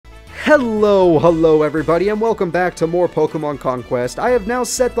Hello everybody, and welcome back to more Pokemon Conquest. I have now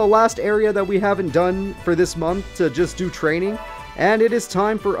set the last area that we haven't done for this month to just do training, and it is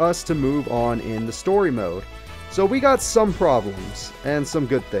time for us to move on in the story mode. So we got some problems, and some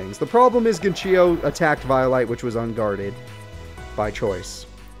good things. The problem is Ginchio attacked Violite, which was unguarded, by choice.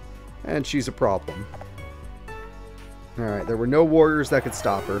 And she's a problem. Alright, there were no warriors that could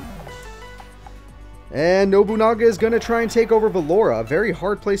stop her. And Nobunaga is going to try and take over Valora, a very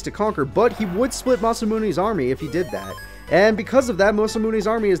hard place to conquer, but he would split Masamune's army if he did that. And because of that, Masamune's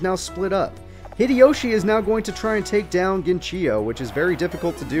army is now split up. Hideyoshi is now going to try and take down Ginchio, which is very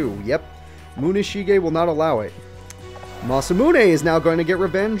difficult to do. Yep, Muneshige will not allow it. Masamune is now going to get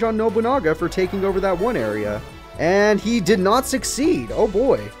revenge on Nobunaga for taking over that one area. And he did not succeed. Oh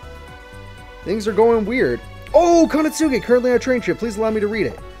boy. Things are going weird. Oh, Konatsuge, currently on a train ship. Please allow me to read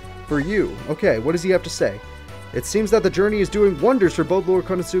it. For you. Okay, what does he have to say? It seems that the journey is doing wonders for both Lord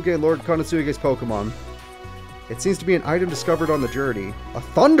Konatsuge and Lord Konatsuge's Pokemon. It seems to be an item discovered on the journey. A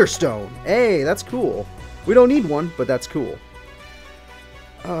Thunderstone! Hey, that's cool. We don't need one, but that's cool.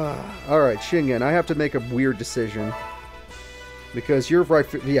 Alright, Shingen, I have to make a weird decision. Because you're right.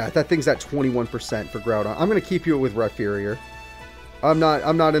 Yeah, that thing's at 21% for Groudon. I'm going to keep you with Rhyperior. I'm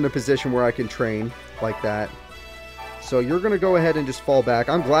not in a position where I can train like that. So you're going to go ahead and just fall back.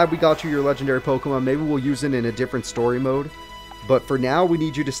 I'm glad we got you your legendary Pokemon. Maybe we'll use it in a different story mode. But for now, we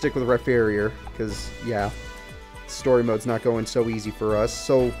need you to stick with Rhyperior. Because, yeah, story mode's not going so easy for us.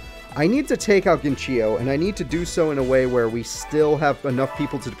 So I need to take out Ginchio, and I need to do so in a way where we still have enough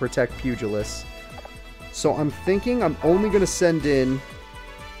people to protect Pugilist. So I'm thinking I'm only going to send in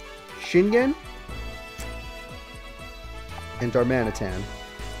Shingen and Darmanitan.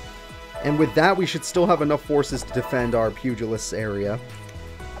 And with that, we should still have enough forces to defend our Pugilist area.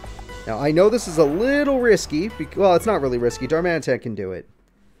 Now, I know this is a little risky. Well, it's not really risky. Darmanitan can do it.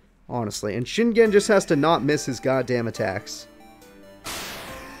 Honestly. And Shingen just has to not miss his goddamn attacks.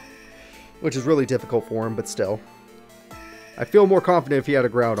 Which is really difficult for him, but still. I feel more confident if he had a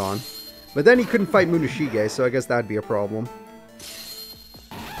Groudon. But then he couldn't fight Muneshige, so I guess that'd be a problem.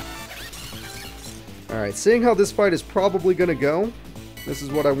 Alright, seeing how this fight is probably going to go, this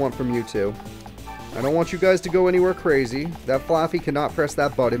is what I want from you two. I don't want you guys to go anywhere crazy. That Flaffy cannot press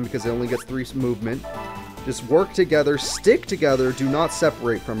that button because it only gets 3 movement. Just work together, stick together, do not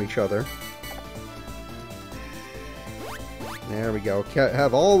separate from each other. There we go.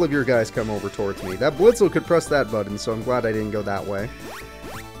 Have all of your guys come over towards me. That Blitzel could press that button, so I'm glad I didn't go that way.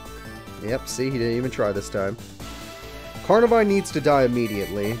 Yep, see, he didn't even try this time. Carnivine needs to die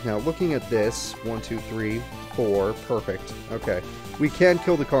immediately. Now, looking at this, 1, 2, 3, 4, perfect. Okay, we can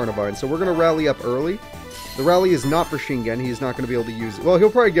kill the Carnivine, so we're going to rally up early. The rally is not for Shingen. He's not going to be able to use it. Well,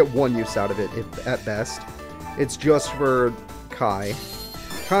 he'll probably get 1 use out of it, at best. It's just for Kai.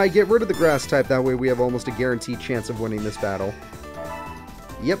 Kai, get rid of the grass type, that way we have almost a guaranteed chance of winning this battle.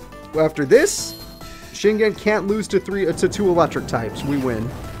 Yep, after this, Shingen can't lose to 2 electric types. We win.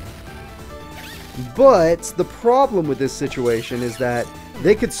 But the problem with this situation is that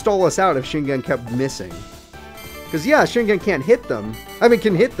they could stall us out if Shingen kept missing. Because, yeah, Shingen can't hit them. I mean,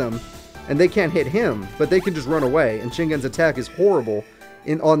 can hit them, and they can't hit him, but they can just run away. And Shingen's attack is horrible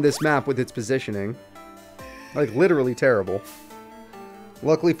on this map with its positioning. Like, literally terrible.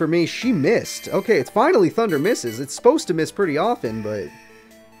 Luckily for me, she missed. Okay, it's finally Thunder misses. It's supposed to miss pretty often, but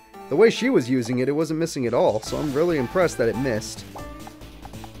the way she was using it, it wasn't missing at all. So I'm really impressed that it missed.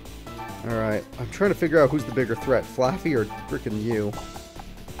 Alright, I'm trying to figure out who's the bigger threat, Flaffy or frickin' you.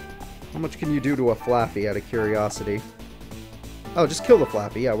 How much can you do to a Flaffy out of curiosity? Oh, just kill the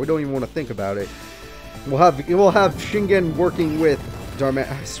Flaffy. Yeah, we don't even want to think about it. We'll have Shingen working with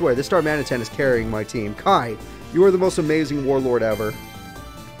Darmanitan. I swear, this Darmanitan is carrying my team. Kai, you are the most amazing warlord ever.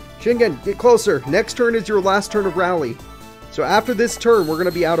 Shingen, get closer. Next turn is your last turn of rally. So after this turn, we're going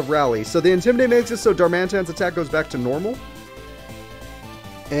to be out of rally. So the Intimidate makes it so Darmanitan's attack goes back to normal.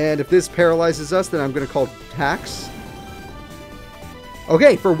 And if this paralyzes us, then I'm going to call hacks.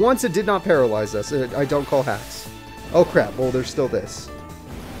 Okay, for once it did not paralyze us. I don't call hacks. Oh crap, well there's still this.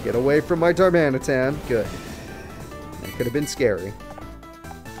 Get away from my Darmanitan. Good. That could have been scary.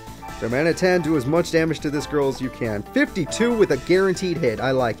 Darmanitan, do as much damage to this girl as you can. 52 with a guaranteed hit.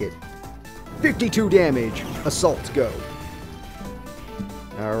 I like it. 52 damage. Assault, go.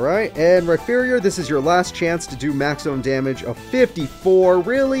 Alright, and Rhyperior, this is your last chance to do maximum damage of 54.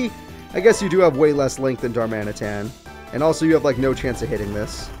 Really? I guess you do have way less length than Darmanitan. And also you have like no chance of hitting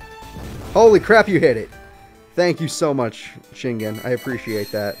this. Holy crap, you hit it. Thank you so much, Shingen. I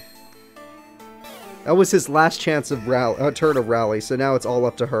appreciate that. That was his last chance of turn of rally, so now it's all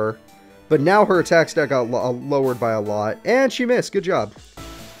up to her. But now her attack stat got lowered by a lot. And she missed. Good job.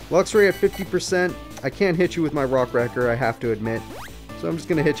 Luxray at 50%. I can't hit you with my Rock Wrecker, I have to admit. So I'm just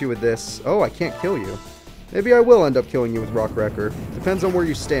going to hit you with this. Oh, I can't kill you. Maybe I will end up killing you with Rock Wrecker. Depends on where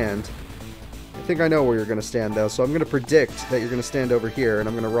you stand. I think I know where you're going to stand, though. So I'm going to predict that you're going to stand over here, and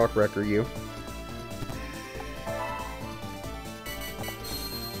I'm going to Rock Wrecker you.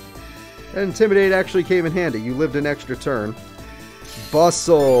 And Intimidate actually came in handy. You lived an extra turn.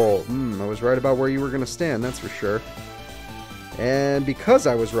 Bustle! I was right about where you were going to stand, that's for sure. And because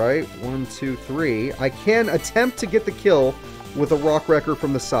I was right, 1, 2, 3, I can attempt to get the kill with a Rock Wrecker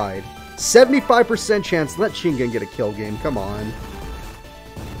from the side. 75% chance. Let Shingen get a kill game. Come on.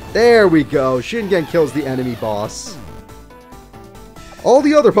 There we go. Shingen kills the enemy boss. All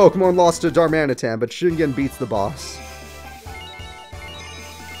the other Pokemon lost to Darmanitan, but Shingen beats the boss.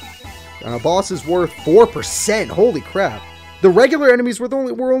 Boss is worth 4%. Holy crap. The regular enemies were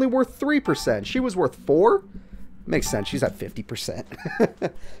only worth 3%. She was worth 4? Makes sense. She's at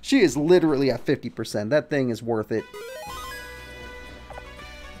 50%. She is literally at 50%. That thing is worth it.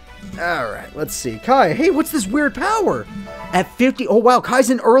 Alright, let's see. Kai, hey, what's this weird power? At 50... Oh, wow, Kai's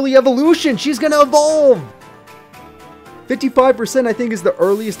in early evolution. She's gonna evolve! 55% I think is the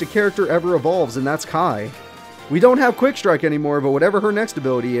earliest a character ever evolves, and that's Kai. We don't have Quick Strike anymore, but whatever her next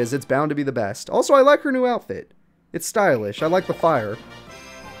ability is, it's bound to be the best. Also, I like her new outfit. It's stylish. I like the fire.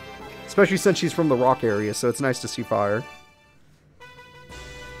 Especially since she's from the rock area, so it's nice to see fire.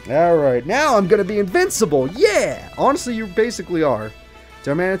 Alright, now I'm gonna be invincible! Yeah! Honestly, you basically are.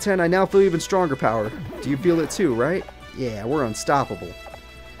 Darmanitan, I now feel even stronger power. Do you feel it too, right? Yeah, we're unstoppable.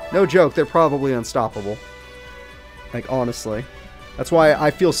 No joke, they're probably unstoppable. Like, honestly. That's why I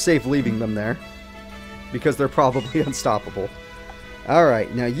feel safe leaving them there. Because they're probably unstoppable.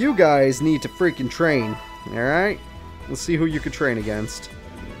 Alright, now you guys need to freaking train. Alright? Let's see who you could train against.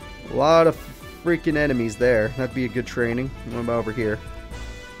 A lot of freaking enemies there. That'd be a good training. What about over here?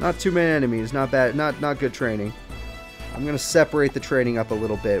 Not too many enemies. Not bad. Not good training. I'm going to separate the training up a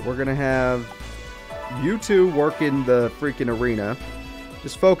little bit. We're going to have you two work in the freaking arena.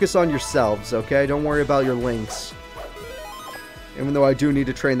 Just focus on yourselves, okay? Don't worry about your links. Even though I do need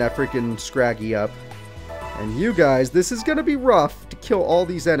to train that freaking Scraggy up. And you guys, this is going to be rough to kill all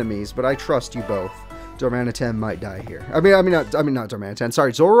these enemies, but I trust you both. Darmanitan might die here. I mean not Darmanitan.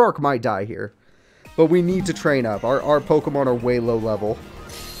 Sorry, Zoroark might die here. But we need to train up. Our Pokemon are way low level.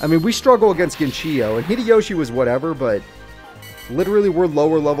 I mean, we struggle against Ginchio, and Hideyoshi was whatever, but literally we're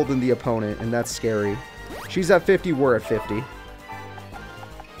lower level than the opponent, and that's scary. She's at 50, we're at 50.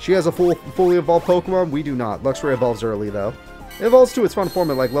 She has a fully evolved Pokemon, we do not. Luxray evolves early, though. It evolves to its fun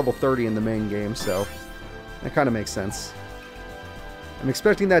form at like level 30 in the main game, so that kind of makes sense. I'm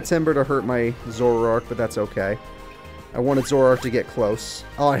expecting that Timber to hurt my Zoroark, but that's okay. I wanted Zoroark to get close.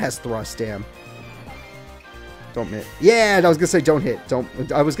 Oh, it has Thrust, damn. Don't miss. Yeah, I was gonna say don't hit.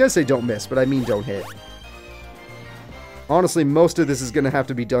 I was gonna say don't miss, but I mean don't hit. Honestly, most of this is gonna have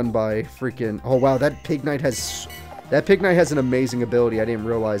to be done by freaking... Oh wow, that Pignite has an amazing ability I didn't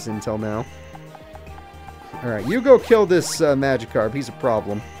realize until now. Alright, you go kill this Magikarp. He's a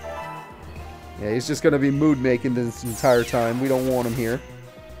problem. Yeah, he's just gonna be mood-making this entire time. We don't want him here.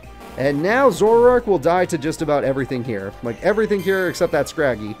 And now Zoroark will die to just about everything here. Like, everything here except that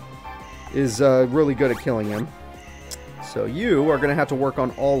Scraggy is really good at killing him. So you are going to have to work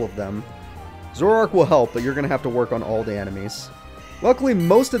on all of them. Zoroark will help, but you're going to have to work on all the enemies. Luckily,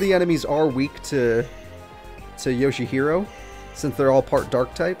 most of the enemies are weak to Yoshihiro, since they're all part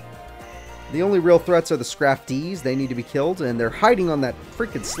Dark type. The only real threats are the Scrafties. They need to be killed, and they're hiding on that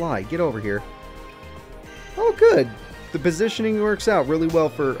freaking slide. Get over here. Oh, good. The positioning works out really well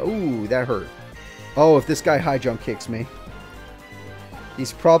for... Ooh, that hurt. Oh, if this guy high jump kicks me.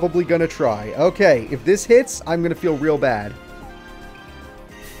 He's probably gonna try. Okay, if this hits, I'm gonna feel real bad.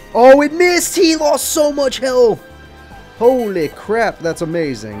 Oh, it missed! He lost so much health! Holy crap, that's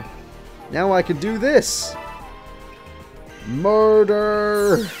amazing. Now I can do this.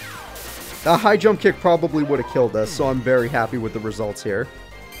 Murder! The high jump kick probably would have killed us, so I'm very happy with the results here.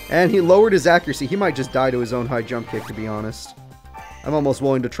 And he lowered his accuracy. He might just die to his own high jump kick, to be honest. I'm almost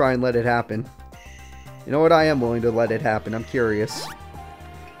willing to try and let it happen. You know what? I am willing to let it happen. I'm curious.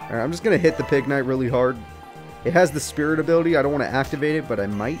 Alright, I'm just going to hit the Pignite really hard. It has the Spirit ability. I don't want to activate it, but I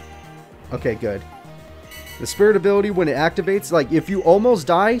might. Okay, good. The Spirit ability, when it activates, like, if you almost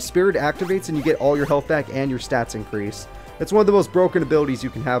die, Spirit activates and you get all your health back and your stats increase. It's one of the most broken abilities you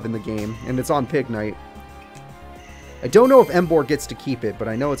can have in the game, and it's on Pignite. I don't know if Emboar gets to keep it, but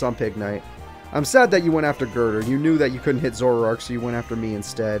I know it's on Pignite. I'm sad that you went after Girder. You knew that you couldn't hit Zoroark, so you went after me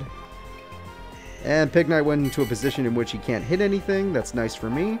instead. And Pignite went into a position in which he can't hit anything. That's nice for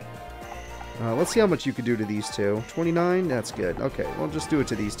me. Let's see how much you could do to these two. 29? That's good. Okay, well, just do it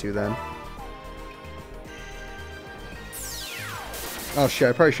to these two then. Oh shit,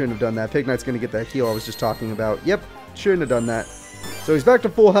 I probably shouldn't have done that. Pig Knight's gonna get that heal I was just talking about. Yep, shouldn't have done that. So he's back to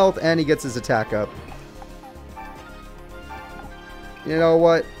full health and he gets his attack up. You know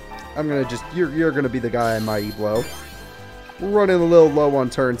what? I'm gonna just... You're gonna be the guy on Mighty Blow. We're running a little low on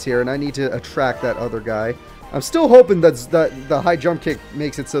turns here, and I need to attract that other guy. I'm still hoping that the high jump kick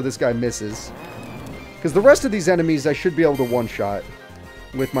makes it so this guy misses. Because the rest of these enemies I should be able to one-shot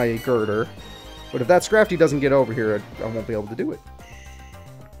with my girder. But if that Scrafty doesn't get over here, I won't be able to do it.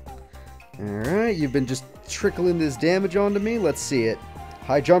 Alright, you've been just trickling this damage onto me. Let's see it.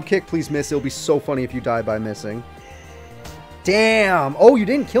 High jump kick, please miss. It'll be so funny if you die by missing. Damn! Oh, you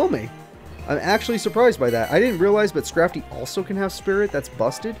didn't kill me. I'm actually surprised by that. I didn't realize, but Scrafty also can have Spirit. That's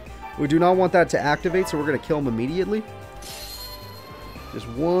busted. We do not want that to activate, so we're going to kill him immediately. Just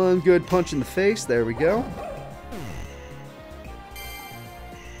one good punch in the face. There we go.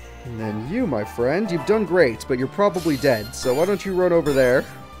 And then you, my friend, you've done great, but you're probably dead. So why don't you run over there?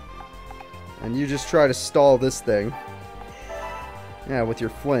 And you just try to stall this thing. Yeah, with your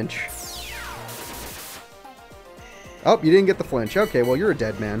flinch. Oh, you didn't get the flinch. Okay, well, you're a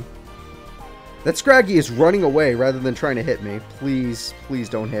dead man. That Scraggy is running away rather than trying to hit me. Please, please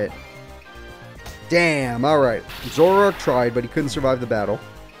don't hit. Damn, alright. Zoroark tried, but he couldn't survive the battle.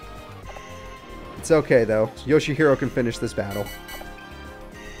 It's okay, though. Yoshihiro can finish this battle.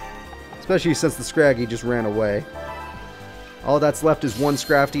 Especially since the Scraggy just ran away. All that's left is one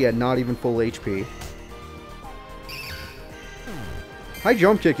Scrafty at not even full HP. High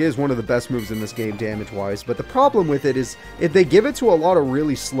jump kick is one of the best moves in this game damage-wise, but the problem with it is if they give it to a lot of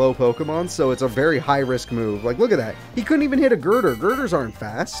really slow Pokemon, so it's a very high-risk move. Like, look at that. He couldn't even hit a Girder. Girders aren't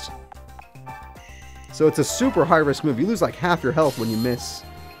fast. So it's a super high-risk move. You lose like half your health when you miss.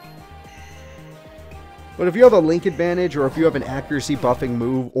 But if you have a link advantage, or if you have an accuracy buffing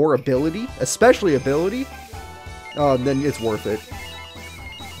move, or ability, especially ability, then it's worth it.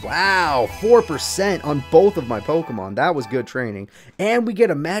 Wow, 4% on both of my Pokemon. That was good training. And we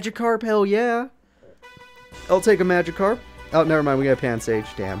get a Magikarp? Hell yeah. I'll take a Magikarp. Oh, never mind. We got a Pansage.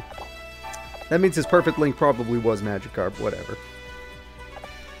 Damn. That means his perfect link probably was Magikarp. Whatever.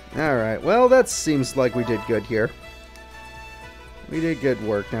 Alright, well, that seems like we did good here. We did good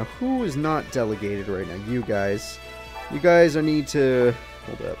work. Now, who is not delegated right now? You guys. You guys need to...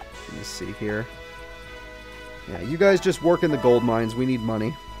 Hold up. Let me see here. Yeah, you guys just work in the gold mines. We need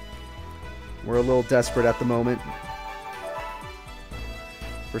money. We're a little desperate at the moment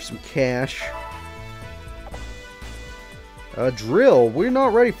for some cash. A drill. We're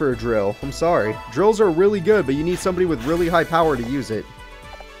not ready for a drill. I'm sorry. Drills are really good, but you need somebody with really high power to use it.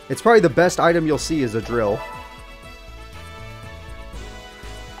 It's probably the best item you'll see is a drill.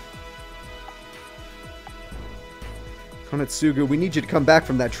 Konetsugu, we need you to come back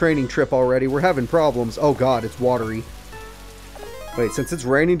from that training trip already. We're having problems. Oh god, it's watery. Wait, since it's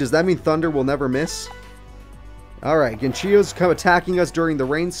raining, does that mean Thunder will never miss? Alright, Genchio's come attacking us during the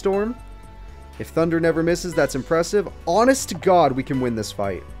rainstorm. If Thunder never misses, that's impressive. Honest to God, we can win this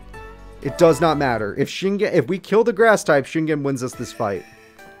fight. It does not matter. If we kill the grass type, Shingen wins us this fight.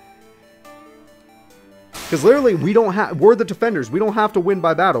 Because literally, we're the defenders. We don't have to win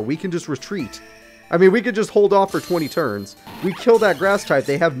by battle. We can just retreat. I mean, we could just hold off for 20 turns. We kill that grass type,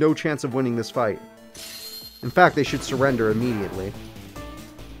 they have no chance of winning this fight. In fact, they should surrender immediately.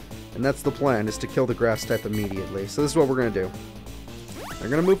 And that's the plan, is to kill the grass type immediately. So this is what we're going to do. We're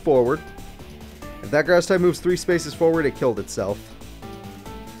going to move forward. If that grass type moves 3 spaces forward, it killed itself.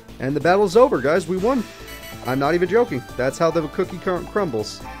 And the battle's over, guys. We won. I'm not even joking. That's how the cookie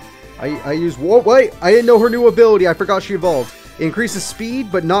crumbles. I use... Whoa, wait! I didn't know her new ability. I forgot she evolved. It increases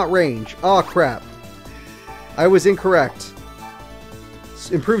speed, but not range. Oh, crap. I was incorrect.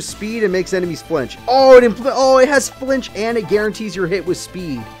 Improves speed and makes enemies flinch. Oh, it has flinch and it guarantees your hit with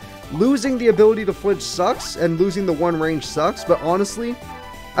speed. Losing the ability to flinch sucks, and losing the 1 range sucks, but honestly...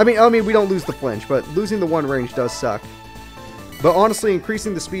 I mean, we don't lose the flinch, but losing the 1 range does suck. But honestly,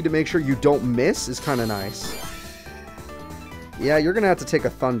 increasing the speed to make sure you don't miss is kind of nice. Yeah, you're going to have to take a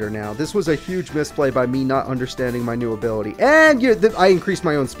Thunder now. This was a huge misplay by me not understanding my new ability. And I increased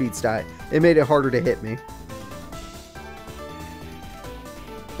my own speed stat. It made it harder to hit me.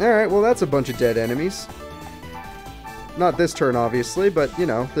 Alright, well that's a bunch of dead enemies. Not this turn, obviously, but, you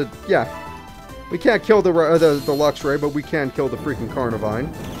know, yeah. We can't kill the Luxray, but we can kill the freaking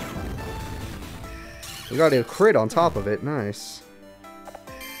Carnivine. We got a crit on top of it. Nice.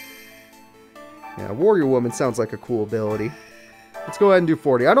 Yeah, Warrior Woman sounds like a cool ability. Let's go ahead and do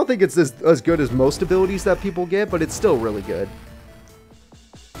 40. I don't think it's as good as most abilities that people get, but it's still really good.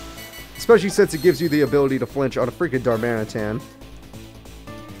 Especially since it gives you the ability to flinch on a freaking Darmanitan.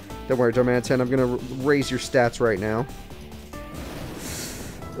 Don't worry, Darmanitan, I'm going to raise your stats right now.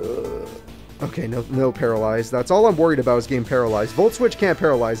 Okay, no paralyzed. That's all I'm worried about is getting paralyzed. Volt Switch can't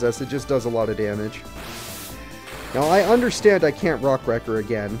paralyze us. It just does a lot of damage. Now, I understand I can't Rock Wrecker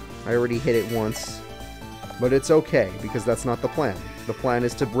again. I already hit it once. But it's okay, because that's not the plan. The plan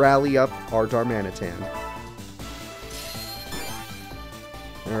is to rally up our Darmanitan.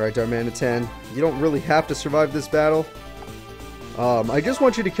 Alright, Darmanitan. You don't really have to survive this battle. I just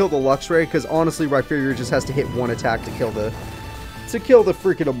want you to kill the Luxray, because honestly, Rhyperior just has to hit one attack to kill the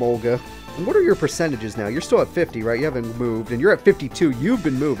freaking Emolga. And what are your percentages now? You're still at 50, right? You haven't moved, and you're at 52. You've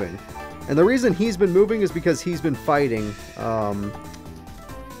been moving. And the reason he's been moving is because he's been fighting,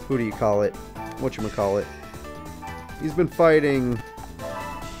 who do you call it? Whatchamacallit? He's been fighting,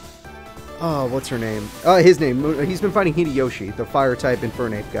 oh, what's her name? His name. He's been fighting Hideyoshi, the fire-type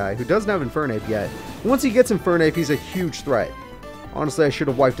Infernape guy, who doesn't have Infernape yet. Once he gets Infernape, he's a huge threat. Honestly, I should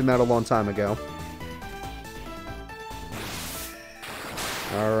have wiped him out a long time ago.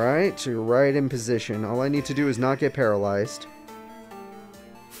 Alright, you're right in position. All I need to do is not get paralyzed.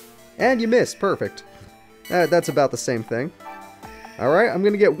 And you missed. Perfect. That's about the same thing. Alright, I'm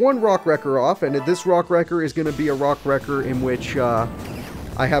going to get one Rock Wrecker off, and this Rock Wrecker is going to be a Rock Wrecker in which I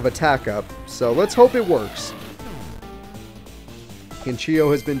have attack up. So let's hope it works.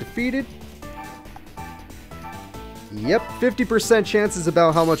 Kinchio has been defeated. Yep, 50% chance is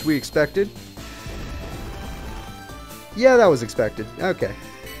about how much we expected. Yeah, that was expected. Okay.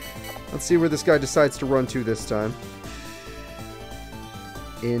 Let's see where this guy decides to run to this time.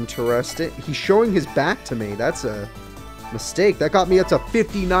 Interesting. He's showing his back to me. That's a mistake. That got me up to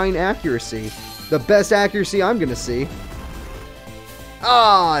 59 accuracy. The best accuracy I'm going to see.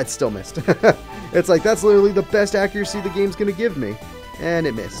 Ah, it still missed. It's like, that's literally the best accuracy the game's going to give me. And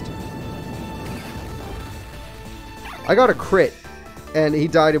it missed. I got a crit, and he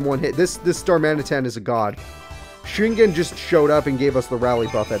died in one hit. This Darmanitan is a god. Shingen just showed up and gave us the rally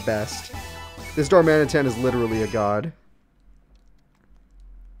buff at best. This Darmanitan is literally a god.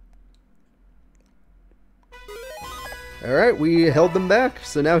 Alright, we held them back,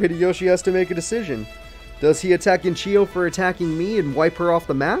 so now Hideyoshi has to make a decision. Does he attack Inchio for attacking me and wipe her off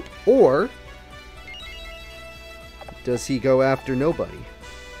the map? Or does he go after nobody?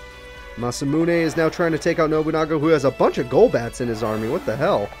 Masamune is now trying to take out Nobunaga, who has a bunch of Golbats in his army. What the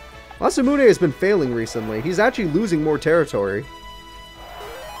hell? Masamune has been failing recently. He's actually losing more territory.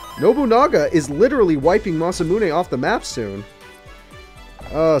 Nobunaga is literally wiping Masamune off the map soon.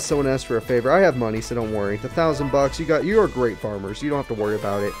 Someone asked for a favor. I have money, so don't worry. The $1,000, you are great farmers. You don't have to worry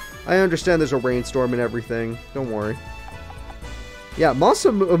about it. I understand there's a rainstorm and everything. Don't worry. Yeah,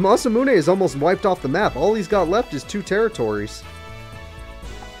 Masamune is almost wiped off the map. All he's got left is 2 territories.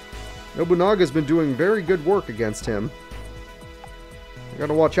 Nobunaga's been doing very good work against him. I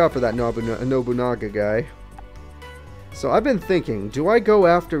gotta watch out for that Nobunaga guy. So I've been thinking, do I go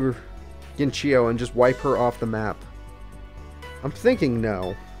after Ginchio and just wipe her off the map? I'm thinking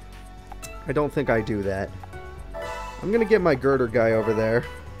no. I don't think I do that. I'm gonna get my girder guy over there.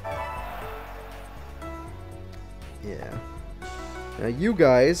 Yeah. Now you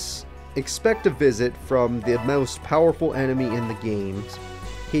guys expect a visit from the most powerful enemy in the game,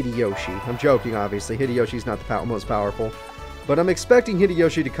 Hideyoshi. I'm joking, obviously. Hideyoshi's not the most powerful. But I'm expecting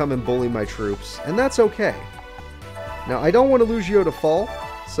Hideyoshi to come and bully my troops, and that's okay. Now, I don't want Illusion to fall,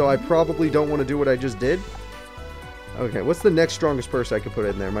 so I probably don't want to do what I just did. Okay, what's the next strongest person I could put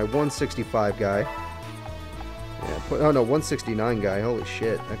in there? My 165 guy. Yeah, oh no, 169 guy. Holy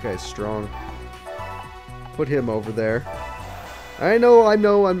shit, that guy's strong. Put him over there. I know,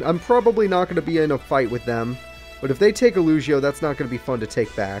 I'm probably not going to be in a fight with them. But if they take Illugio, that's not going to be fun to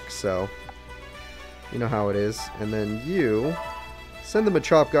take back, so... You know how it is. And then you... Send the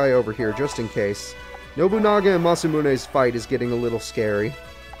Machop guy over here, just in case. Nobunaga and Masamune's fight is getting a little scary.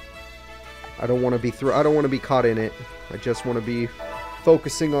 I don't want to be caught in it. I just want to be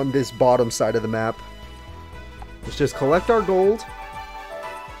focusing on this bottom side of the map. Let's just collect our gold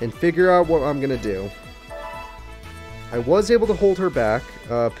and figure out what I'm going to do. I was able to hold her back.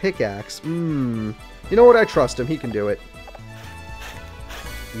 Pickaxe. You know what? I trust him. He can do it.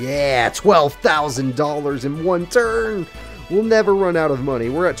 Yeah, $12,000 in one turn. We'll never run out of money.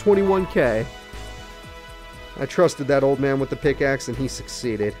 We're at 21k. I trusted that old man with the pickaxe, and he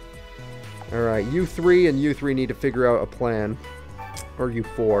succeeded. Alright, you 3 and you 3 need to figure out a plan. Or you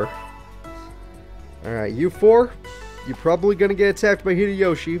 4. Alright, you 4, you're probably going to get attacked by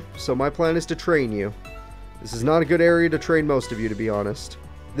Hideyoshi, so my plan is to train you. This is not a good area to train most of you, to be honest.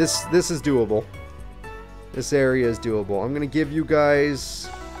 This is doable. This area is doable. I'm going to give you guys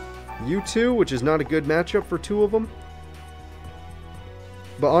You two, which is not a good matchup for two of them.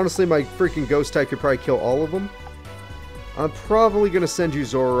 But honestly, my freaking ghost type could probably kill all of them. I'm probably going to send you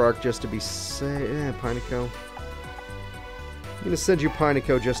Zoroark just to be safe. Pineco. I'm going to send you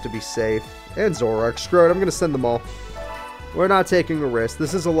Pineco just to be safe. And Zoroark. Screw it, I'm going to send them all. We're not taking a risk.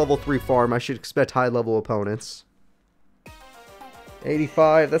 This is a level 3 farm. I should expect high-level opponents.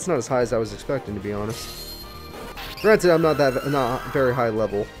 85. That's not as high as I was expecting, to be honest. Granted, I'm not very high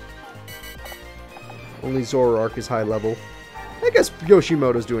level. Only Zoroark is high level. I guess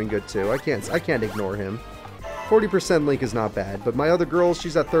Yoshimoto's doing good too. I can't ignore him. 40% Link is not bad, but my other girl,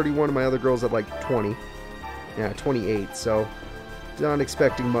 she's at 31 and my other girl's at like 20. Yeah, 28, so not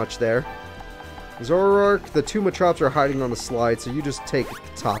expecting much there. Zoroark, the two Machops are hiding on the slide, so you just take the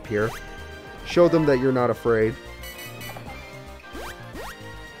top here. Show them that you're not afraid.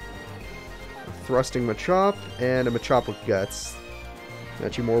 A thrusting Machop and a Machop with Guts.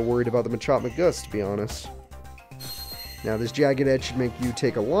 Actually more worried about the Machop with Guts, to be honest. Now this Jagged Edge should make you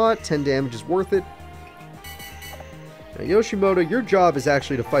take a lot. 10 damage is worth it. Now Yoshimoto, your job is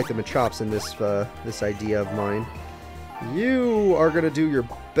actually to fight the Machops in this idea of mine. You are going to do your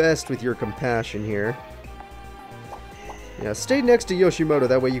best with your compassion here. Yeah, stay next to Yoshimoto,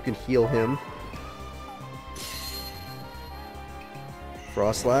 that way you can heal him.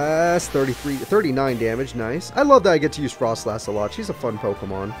 Frostlass, 39 damage, nice. I love that I get to use Frostlass a lot. She's a fun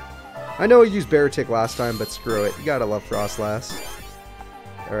Pokemon. I know I used Beartic last time, but screw it. You gotta love Frostlass.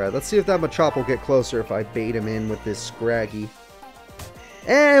 Alright, let's see if that Machop will get closer if I bait him in with this Scraggy.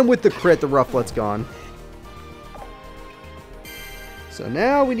 And with the crit, the Rufflet's gone. So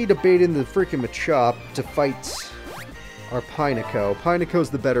now we need to bait in the freaking Machop to fight our Pineco. Pineco's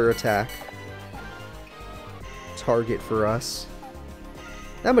the better attack target for us.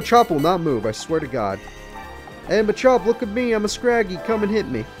 That Machop will not move, I swear to God. Hey Machop, look at me, I'm a Scraggy, come and hit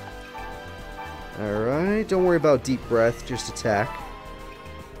me. Alright, don't worry about deep breath, just attack.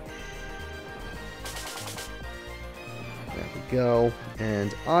 There we go.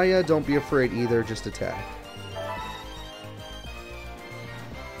 And Aya, don't be afraid either, just attack.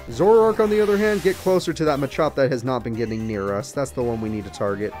 Zoroark, on the other hand, get closer to that Machop that has not been getting near us. That's the one we need to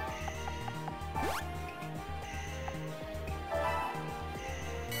target.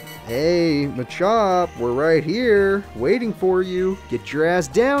 Hey, Machop, we're right here, waiting for you. Get your ass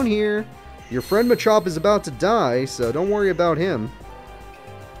down here. Your friend Machop is about to die, so don't worry about him.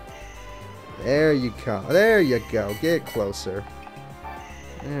 There you go. There you go. Get closer.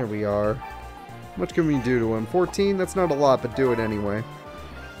 There we are. How much can we do to him? 14? That's not a lot, but do it anyway.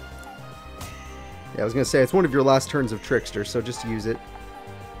 Yeah, I was going to say, it's one of your last turns of Trickster, so just use it.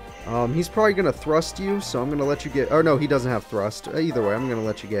 He's probably going to thrust you, so I'm going to let you get... Oh, no, he doesn't have thrust. Either way, I'm going to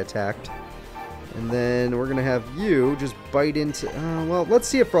let you get attacked. And then we're going to have you just bite into... well, let's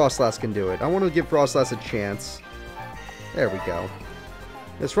see if Frostlass can do it. I want to give Frostlass a chance. There we go.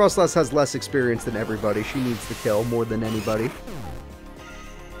 This Frostlass has less experience than everybody. She needs the kill more than anybody.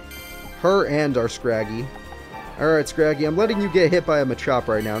 Her and our Scraggy. Alright, Scraggy, I'm letting you get hit by a Machop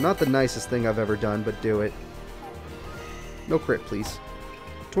right now. Not the nicest thing I've ever done, but do it. No crit, please.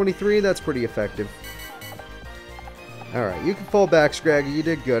 23, that's pretty effective. Alright, you can fall back, Scraggy. You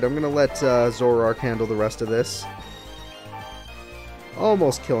did good. I'm going to let Zoroark handle the rest of this.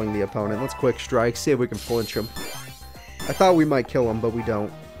 Almost killing the opponent. Let's quick strike, see if we can flinch him. I thought we might kill him, but we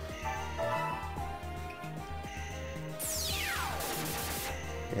don't.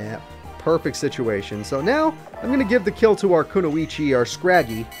 Yeah, perfect situation. So now, I'm going to give the kill to our Kunoichi, our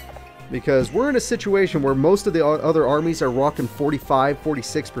Scraggy, because we're in a situation where most of the other armies are rocking 45,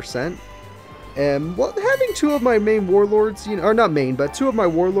 46%. And well, having two of my main warlords, you know, or not main, but two of my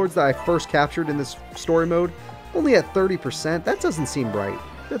warlords that I first captured in this story mode, only at 30%, that doesn't seem right.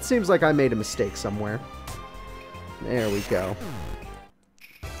 That seems like I made a mistake somewhere. There we go.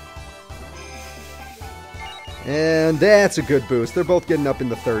 And that's a good boost. They're both getting up in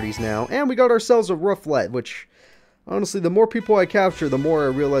the 30s now. And we got ourselves a Rufflet, which... honestly, the more people I capture, the more I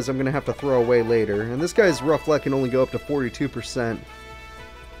realize I'm going to have to throw away later. And this guy's Rufflet can only go up to 42%.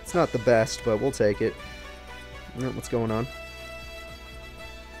 It's not the best, but we'll take it. What's going on?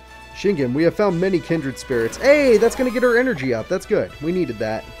 Shingen, we have found many kindred spirits. Hey, that's going to get our energy up. That's good. We needed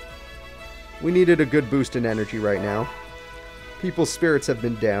that. We needed a good boost in energy right now. People's spirits have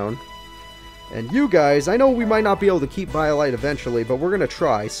been down. And you guys, I know we might not be able to keep Violite eventually, but we're going to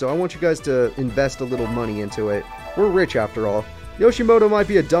try. So I want you guys to invest a little money into it. We're rich after all. Yoshimoto might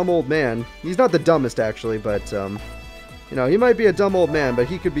be a dumb old man. He's not the dumbest actually, but you know, he might be a dumb old man, but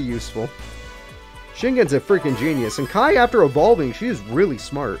he could be useful. Shingen's a freaking genius. And Kai, after evolving, she is really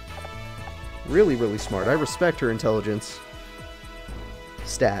smart. Really, really smart. I respect her intelligence.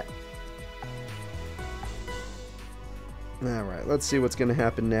 Stat. Alright, let's see what's gonna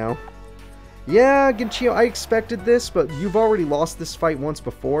happen now. Yeah, Ginchio, I expected this, but you've already lost this fight once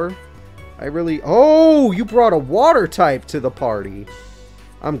before. Oh, you brought a water type to the party.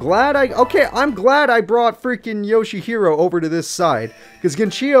 I'm glad I brought freaking Yoshihiro over to this side, because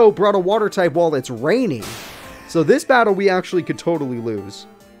Ginchio brought a water type while it's raining. So this battle we actually could totally lose.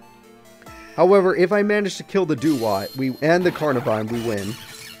 However, if I manage to kill the Duat and the Carnivine, we win.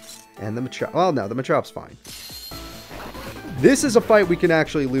 And the Machop. Well, no, the Machop's fine. This is a fight we can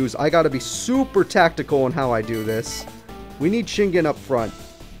actually lose. I gotta be super tactical in how I do this. We need Shingen up front.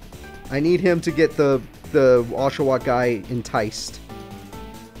 I need him to get the Oshawott guy enticed.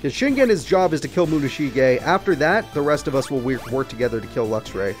 Because Shingen, his job is to kill Munashige. After that, the rest of us will work together to kill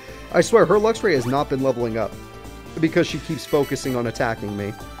Luxray. I swear, her Luxray has not been leveling up. Because she keeps focusing on attacking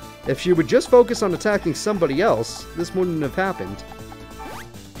me. If she would just focus on attacking somebody else, this wouldn't have happened.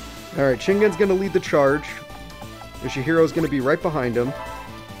 Alright, Shingen's gonna lead the charge. Yoshihiro's gonna be right behind him.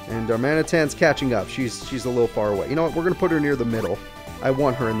 And Darmanitan's catching up. She's a little far away. You know what? We're gonna put her near the middle. I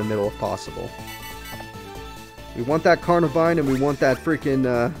want her in the middle if possible. We want that Carnivine and we want that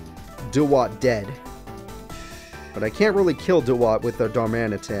freaking Duat dead. But I can't really kill Duat with the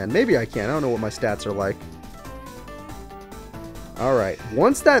Darmanitan. Maybe I can. I don't know what my stats are like. Alright.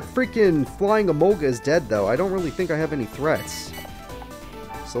 Once that freaking flying Emolga is dead, though, I don't really think I have any threats.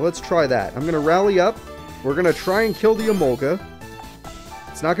 So let's try that. I'm going to rally up. We're going to try and kill the Emolga.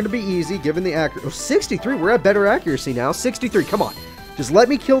 It's not going to be easy, given the accuracy. Oh, 63. We're at better accuracy now. 63. Come on. Just let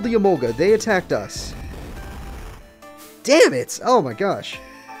me kill the Emolga. They attacked us. Damn it. Oh, my gosh.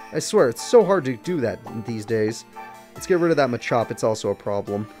 I swear, it's so hard to do that these days. Let's get rid of that Machop. It's also a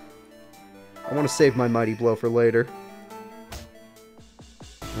problem. I want to save my Mighty Blow for later.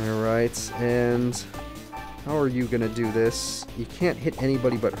 Alright, and how are you going to do this? You can't hit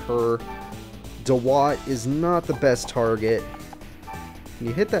anybody but her. Duat is not the best target. Can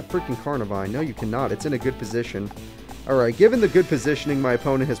you hit that freaking Carnivine? No, you cannot. It's in a good position. Alright, given the good positioning my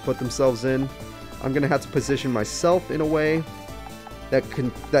opponent has put themselves in, I'm going to have to position myself in a way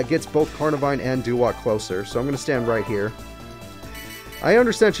that gets both Carnivine and Duat closer. So I'm going to stand right here. I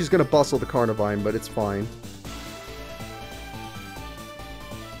understand she's going to bustle the Carnivine, but it's fine.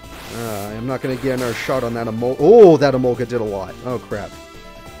 I'm not going to get another shot on that Emolga. Oh, that Emolga did a lot. Oh, crap.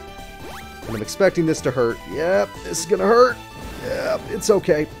 And I'm expecting this to hurt. Yep, this is going to hurt. Yep, it's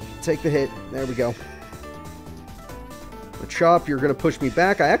okay. Take the hit. There we go. Machop, you're going to push me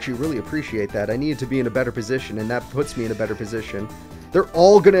back. I actually really appreciate that. I needed to be in a better position, and that puts me in a better position. They're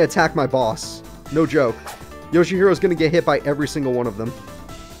all going to attack my boss. No joke. Yoshihiro's going to get hit by every single one of them.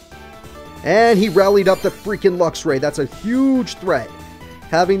 And he rallied up the freaking Luxray. That's a huge threat.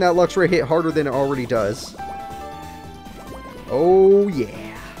 Having that Luxray hit harder than it already does. Oh,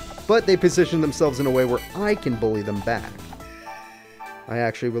 yeah. But they position themselves in a way where I can bully them back. I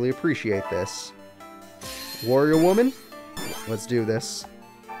actually really appreciate this. Warrior Woman, let's do this.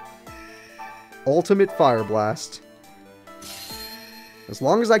 Ultimate Fire Blast. As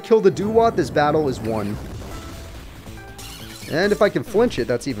long as I kill the Duat, this battle is won. And if I can flinch it,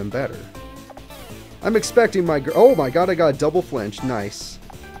 that's even better. I'm expecting my... Oh my god, I got a double flinch. Nice.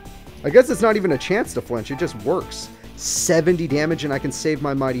 I guess it's not even a chance to flinch. It just works. 70 damage and I can save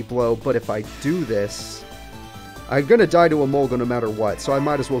my Mighty Blow. But if I do this... I'm going to die to Emolga no matter what. So I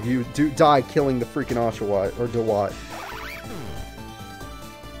might as well die killing the freaking Oshawott or Duat.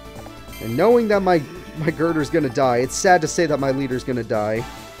 And knowing that my Girder's going to die. It's sad to say that my leader's going to die.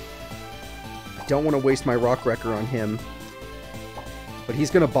 I don't want to waste my Rock Wrecker on him. But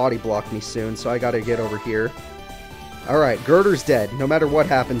he's going to body block me soon, so I got to get over here. Alright, Girder's dead. No matter what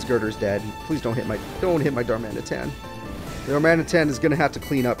happens, Girder's dead. Please don't hit my Darmanitan. The Darmanitan is going to have to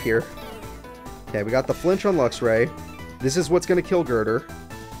clean up here. Okay, we got the flinch on Luxray. This is what's going to kill Girder.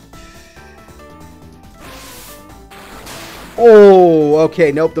 Oh,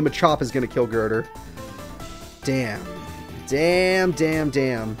 okay, nope, the Machop is going to kill Girder. Damn. Damn, damn,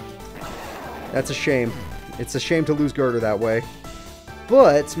 damn. That's a shame. It's a shame to lose Girder that way.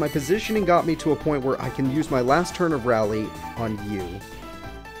 But my positioning got me to a point where I can use my last turn of rally on you.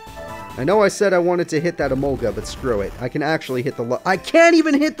 I know I said I wanted to hit that Emolga, but screw it. I can actually hit the I can't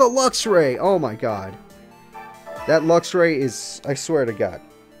even hit the Luxray! Oh my god. That Luxray is... I swear to god.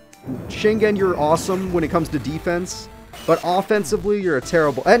 Shingen, you're awesome when it comes to defense. But offensively, you're a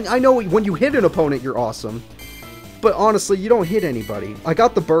terrible... And I know when you hit an opponent, you're awesome. But honestly, you don't hit anybody. I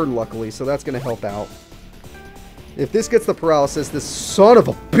got the burn, luckily, so that's going to help out. If this gets the paralysis, this son of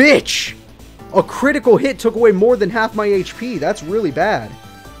a bitch! A critical hit took away more than half my HP. That's really bad.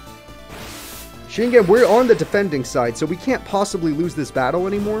 Shingen, we're on the defending side, so we can't possibly lose this battle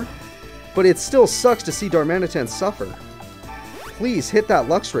anymore. But it still sucks to see Darmanitan suffer. Please hit that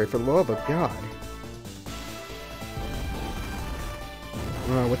Lux Ray for the love of God.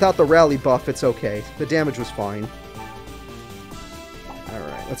 Without the rally buff, it's okay. The damage was fine.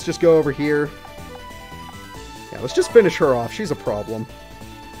 Alright, let's just go over here. Yeah, let's just finish her off. She's a problem.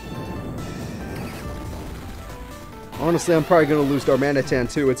 Honestly, I'm probably going to lose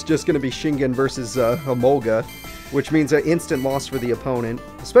Darmanitan too. It's just going to be Shingen versus Emolga, which means an instant loss for the opponent.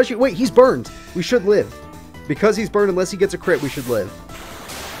 Especially, wait, he's burned. We should live. Because he's burned, unless he gets a crit, we should live.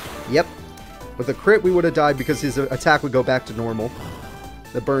 Yep. With a crit, we would have died because his attack would go back to normal.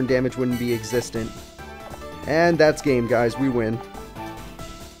 The burn damage wouldn't be existent. And that's game, guys. We win.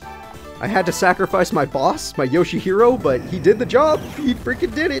 I had to sacrifice my boss, my Yoshihiro, but he did the job. He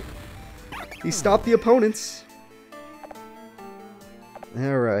freaking did it. He stopped the opponents.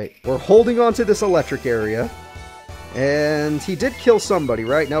 Alright. We're holding on to this electric area. And he did kill somebody,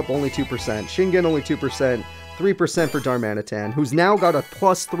 right? Nope, only 2%. Shingen only 2%. 3% for Darmanitan, who's now got a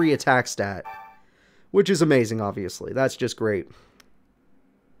 +3 attack stat. Which is amazing, obviously. That's just great.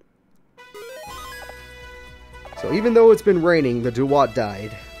 So even though it's been raining, the Duat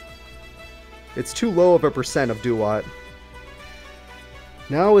died. It's too low of a percent of Duat.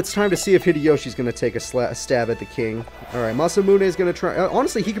 Now it's time to see if Hideyoshi's going to take a stab at the king. Alright, Masamune is going to try...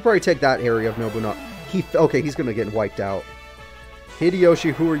 honestly, he could probably take that area of Nobunaga. Okay, he's going to get wiped out.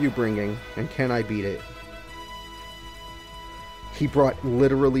 Hideyoshi, who are you bringing? And can I beat it? He brought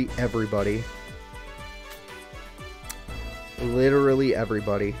literally everybody. Literally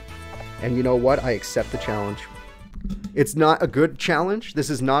everybody. And you know what? I accept the challenge. It's not a good challenge.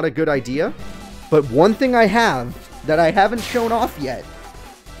 This is not a good idea. But one thing I have that I haven't shown off yet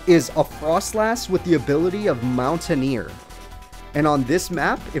is a Frostlass with the ability of Mountaineer. And on this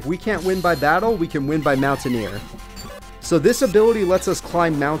map, if we can't win by battle, we can win by Mountaineer. So this ability lets us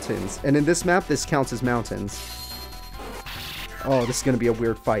climb mountains. And in this map, this counts as mountains. Oh, this is going to be a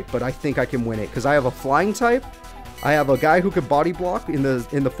weird fight, but I think I can win it. Because I have a flying type. I have a guy who could body block in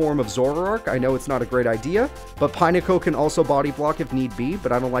the form of Zoroark. I know it's not a great idea, but Pineco can also body block if need be,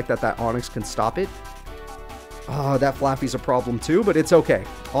 but I don't like that Onyx can stop it. Oh, that Flappy's a problem too, but it's okay.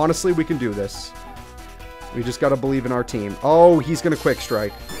 Honestly, we can do this. We just gotta believe in our team. Oh, he's gonna Quick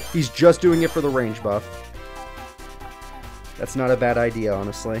Strike. He's just doing it for the range buff. That's not a bad idea,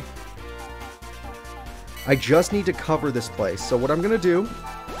 honestly. I just need to cover this place. So what I'm gonna do,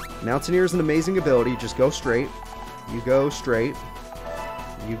 Mountaineer is an amazing ability. Just go straight. You go straight.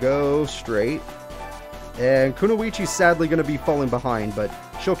 You go straight. And Kunoichi's sadly going to be falling behind, but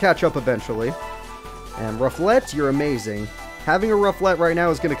she'll catch up eventually. And Rufflet, you're amazing. Having a Rufflet right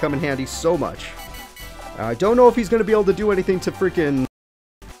now is going to come in handy so much. I don't know if he's going to be able to do anything to freaking...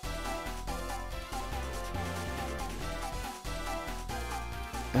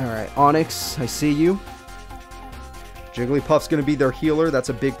 Alright, Onyx, I see you. Jigglypuff's going to be their healer. That's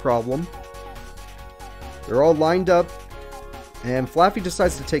a big problem. They're all lined up. And Flaffy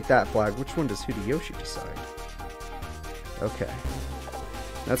decides to take that flag. Which one does Hideyoshi decide? Okay.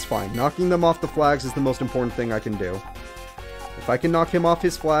 That's fine. Knocking them off the flags is the most important thing I can do. If I can knock him off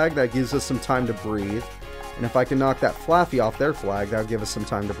his flag, that gives us some time to breathe. And if I can knock that Flaffy off their flag, that'll give us some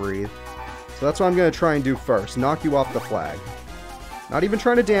time to breathe. So that's what I'm going to try and do first. Knock you off the flag. Not even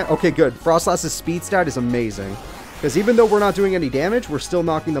trying to dance. Okay, good. Frostlass's speed stat is amazing. Because even though we're not doing any damage, we're still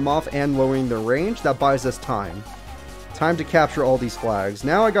knocking them off and lowering their range. That buys us time. Time to capture all these flags.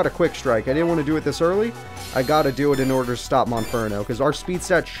 Now I got a Quick Strike. I didn't want to do it this early. I got to do it in order to stop Monferno. Because our speed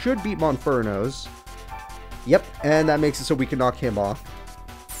stat should beat Monferno's. Yep, and that makes it so we can knock him off.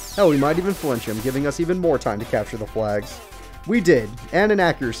 Hell, we might even flinch him, giving us even more time to capture the flags. We did. And an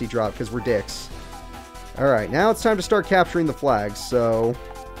accuracy drop, because we're dicks. Alright, now it's time to start capturing the flags. So...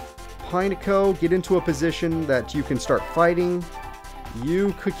 Pineco, get into a position that you can start fighting.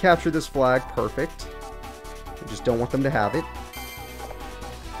 You could capture this flag. Perfect. I just don't want them to have it.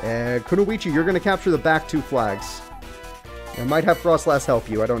 And Kunoichi, you're going to capture the back 2 flags. I might have Frostlass help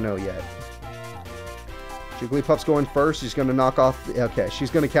you. I don't know yet. Jigglypuff's going first. She's going to knock off... Okay,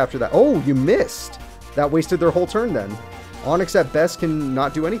 she's going to capture that. Oh, you missed! That wasted their whole turn then. Onyx at best can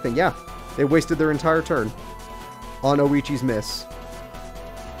not do anything. Yeah, they wasted their entire turn on Oichi's miss.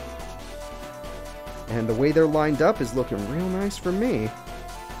 And the way they're lined up is looking real nice for me.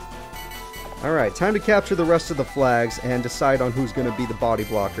 Alright, time to capture the rest of the flags and decide on who's going to be the body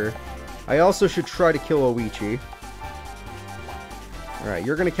blocker. I also should try to kill Oichi. Alright,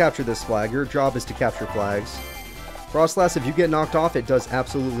 you're going to capture this flag. Your job is to capture flags. Frostlass, if you get knocked off, it does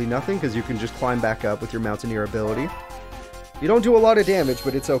absolutely nothing because you can just climb back up with your Mountaineer ability. You don't do a lot of damage,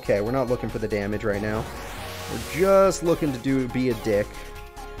 but it's okay. We're not looking for the damage right now. We're just looking to be a dick.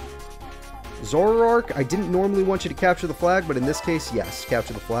 Zoroark, I didn't normally want you to capture the flag, but in this case, yes,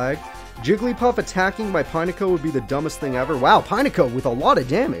 capture the flag. Jigglypuff attacking my Pineco would be the dumbest thing ever. Wow, Pineco with a lot of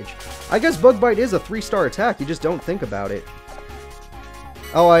damage. I guess Bug Bite is a 3-star attack, you just don't think about it.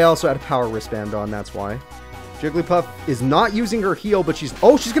 Oh, I also had a power wristband on, that's why. Jigglypuff is not using her heal, but she's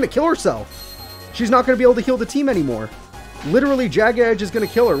gonna kill herself. She's not gonna be able to heal the team anymore. Literally, Jagged Edge is gonna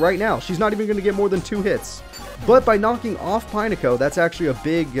kill her right now. She's not even gonna get more than 2 hits. But by knocking off Pineco, that's actually a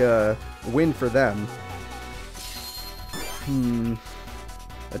big win for them.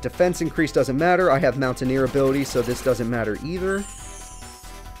 A defense increase doesn't matter. I have Mountaineer ability, so this doesn't matter either. And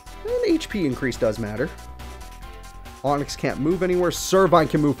HP increase does matter. Onix can't move anywhere. Servine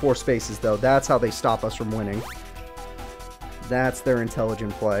can move 4 spaces, though. That's how they stop us from winning. That's their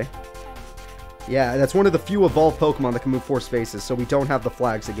intelligent play. Yeah, that's one of the few evolved Pokemon that can move 4 spaces, so we don't have the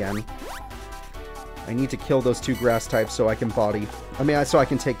flags again. I need to kill those 2 grass types so I can so I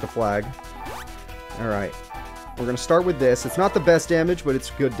can take the flag. Alright. We're going to start with this. It's not the best damage, but it's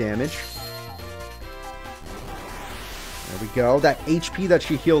good damage. There we go. That HP that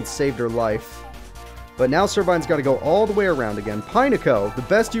she healed saved her life. But now Servine's got to go all the way around again. Pineco, the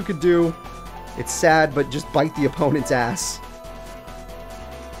best you could do. It's sad, but just bite the opponent's ass.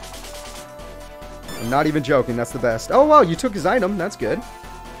 I'm not even joking. That's the best. Oh, wow. You took his item. That's good.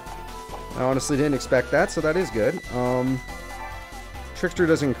 I honestly didn't expect that, so that is good. Trickster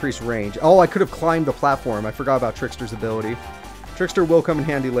doesn't increase range. Oh, I could have climbed the platform. I forgot about Trickster's ability. Trickster will come in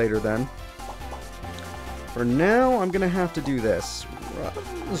handy later then. For now, I'm going to have to do this.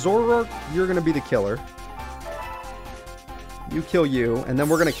 Zoroark, you're going to be the killer. You kill you, and then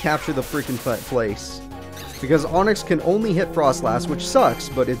we're going to capture the freaking place. Because Onix can only hit Frostlass, which sucks,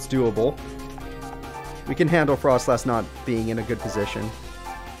 but it's doable. We can handle Frostlass not being in a good position.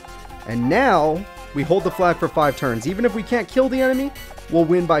 And now, we hold the flag for 5 turns. Even if we can't kill the enemy, we'll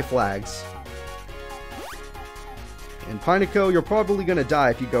win by flags. And Pineco, you're probably going to die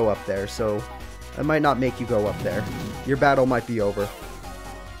if you go up there, so that might not make you go up there. Your battle might be over.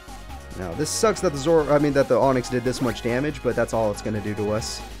 Now, this sucks that the Onix did this much damage, but that's all it's going to do to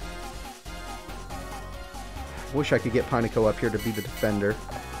us. Wish I could get Pineco up here to be the defender.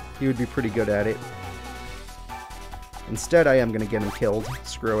 He would be pretty good at it. Instead, I am going to get him killed.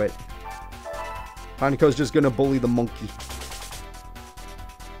 Screw it. Pineco's just going to bully the monkey.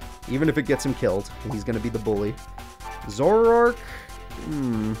 Even if it gets him killed, he's going to be the bully. Zoroark?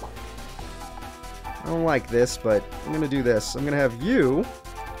 I don't like this, but I'm going to do this. I'm going to have you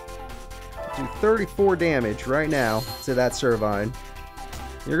do 34 damage right now to that Servine.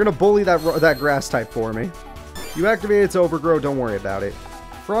 You're going to bully that grass type for me. You activate its Overgrow, don't worry about it.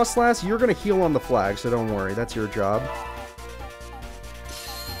 Frostlass, you're going to heal on the flag, so don't worry. That's your job.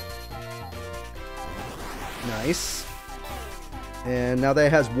 Nice. And now that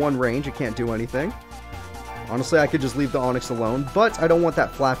it has 1 range, it can't do anything. Honestly, I could just leave the Onix alone, but I don't want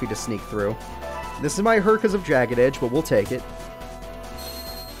that Flaffy to sneak through. This might hurt because of Jagged Edge, but we'll take it.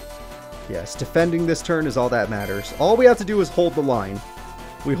 Yes, defending this turn is all that matters. All we have to do is hold the line.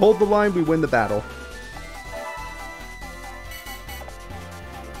 We hold the line, we win the battle.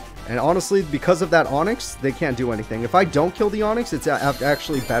 And honestly, because of that Onix, they can't do anything. If I don't kill the Onix, it's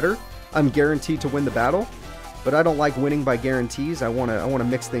actually better. I'm guaranteed to win the battle. But I don't like winning by guarantees. I want to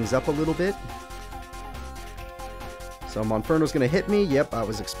mix things up a little bit. So Monferno's going to hit me. Yep, I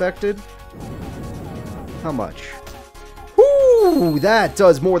was expected. How much? Whoo! That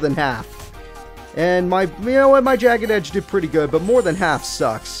does more than half. And my Jagged Edge did pretty good, but more than half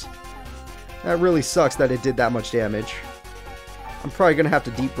sucks. That really sucks that it did that much damage. I'm probably going to have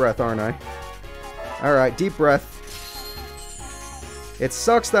to deep breath, aren't I? Alright, deep breath. It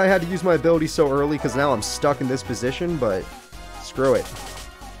sucks that I had to use my ability so early because now I'm stuck in this position, but screw it.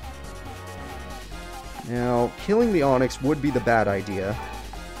 Now, killing the Onix would be the bad idea.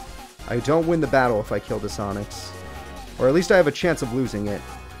 I don't win the battle if I kill this Onix. Or at least I have a chance of losing it.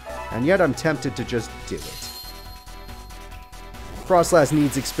 And yet I'm tempted to just do it. Frostlass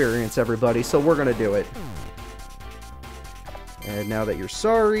needs experience, everybody, so we're going to do it. And now that you're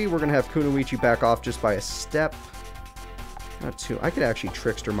sorry, we're going to have Kunoichi back off just by a step. Not too. I could actually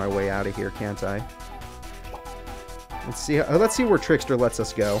Trickster my way out of here, can't I? Let's see where Trickster lets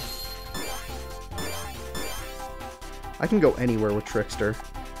us go. I can go anywhere with Trickster.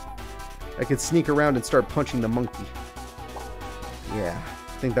 I could sneak around and start punching the monkey. Yeah,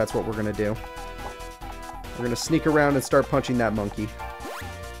 I think that's what we're going to do. We're going to sneak around and start punching that monkey.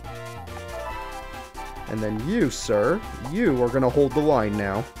 And then you, sir, you are going to hold the line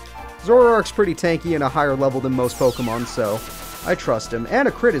now. Zoroark's pretty tanky and a higher level than most Pokemon, so I trust him. And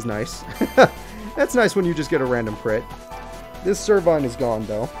a crit is nice. That's nice when you just get a random crit. This Servine is gone,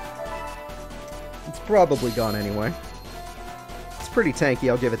 though. It's probably gone anyway. It's pretty tanky,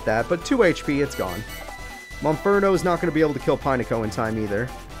 I'll give it that, but 2 HP, it's gone. Monferno's not going to be able to kill Pineco in time either.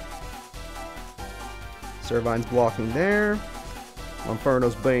 Servine's blocking there.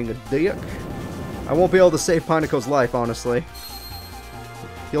 Monferno's being a dick. I won't be able to save Pineco's life, honestly.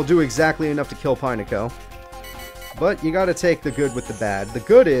 He'll do exactly enough to kill Pineco. But you gotta take the good with the bad. The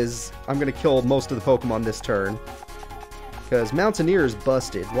good is, I'm gonna kill most of the Pokemon this turn. Because Mountaineer is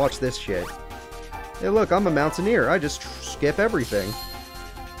busted. Watch this shit. Hey look, I'm a Mountaineer. I just skip everything.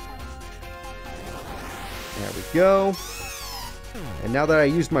 There we go. And now that I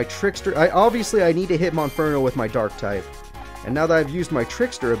used my Trickster... obviously, I need to hit Monferno with my Dark type. And now that I've used my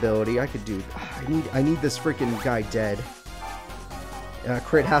Trickster ability, I could do... I need this freaking guy dead.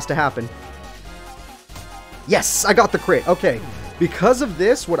 Crit has to happen. Yes! I got the crit! Okay. Because of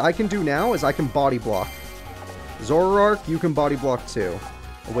this, what I can do now is I can body block. Zoroark, you can body block too.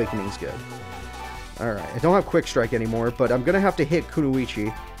 Awakening's good. Alright, I don't have Quick Strike anymore, but I'm gonna have to hit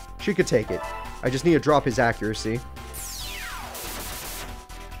Kunoichi. She could take it. I just need to drop his accuracy.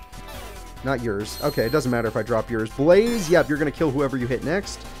 Not yours. Okay, it doesn't matter if I drop yours. Blaze, yep, you're gonna kill whoever you hit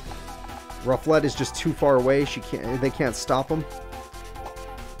next. Rufflet is just too far away. They can't stop him.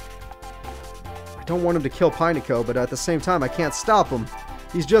 I don't want him to kill Pineco, but at the same time, I can't stop him.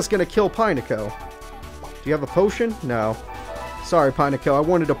 He's just gonna kill Pineco. Do you have a potion? No. Sorry, Pineco. I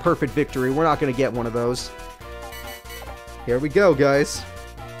wanted a perfect victory. We're not gonna get one of those. Here we go, guys.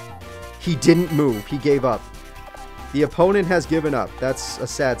 He didn't move. He gave up. The opponent has given up. That's a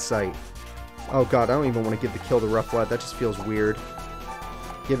sad sight. Oh god, I don't even want to give the kill to Rufflet. That just feels weird.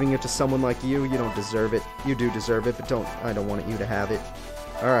 Giving it to someone like you, you don't deserve it. You do deserve it, but I don't want you to have it.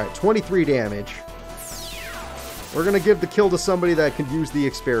 Alright, 23 damage. We're gonna give the kill to somebody that can use the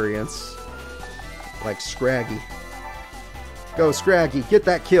experience. Like Scraggy. Go, Scraggy. Get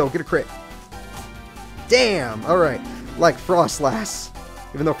that kill. Get a crit. Damn! Alright. Like Frostlass.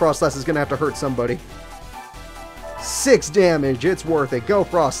 Even though Frostlass is gonna have to hurt somebody. 6 damage. It's worth it. Go,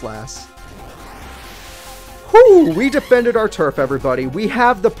 Frostlass. Whew! We defended our turf, everybody. We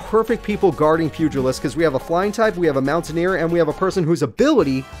have the perfect people guarding Pugilist because we have a flying type, we have a Mountaineer, and we have a person whose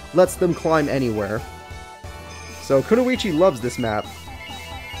ability lets them climb anywhere. So Kunoichi loves this map.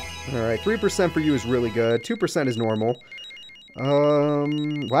 Alright, 3% for you is really good. 2% is normal.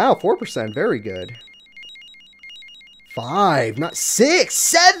 Wow, 4%. Very good. 5, not 6,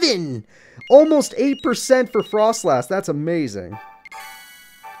 7! Almost 8% for Frostlass. That's amazing.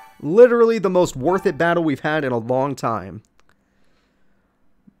 Literally the most worth it battle we've had in a long time.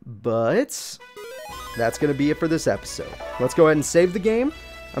 But that's going to be it for this episode. Let's go ahead and save the game.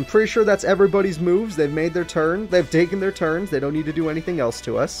 I'm pretty sure that's everybody's moves. They've made their turn. They've taken their turns. They don't need to do anything else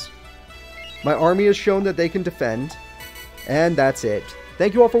to us. My army has shown that they can defend. And that's it.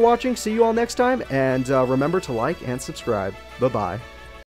 Thank you all for watching. See you all next time. And remember to like and subscribe. Bye-bye.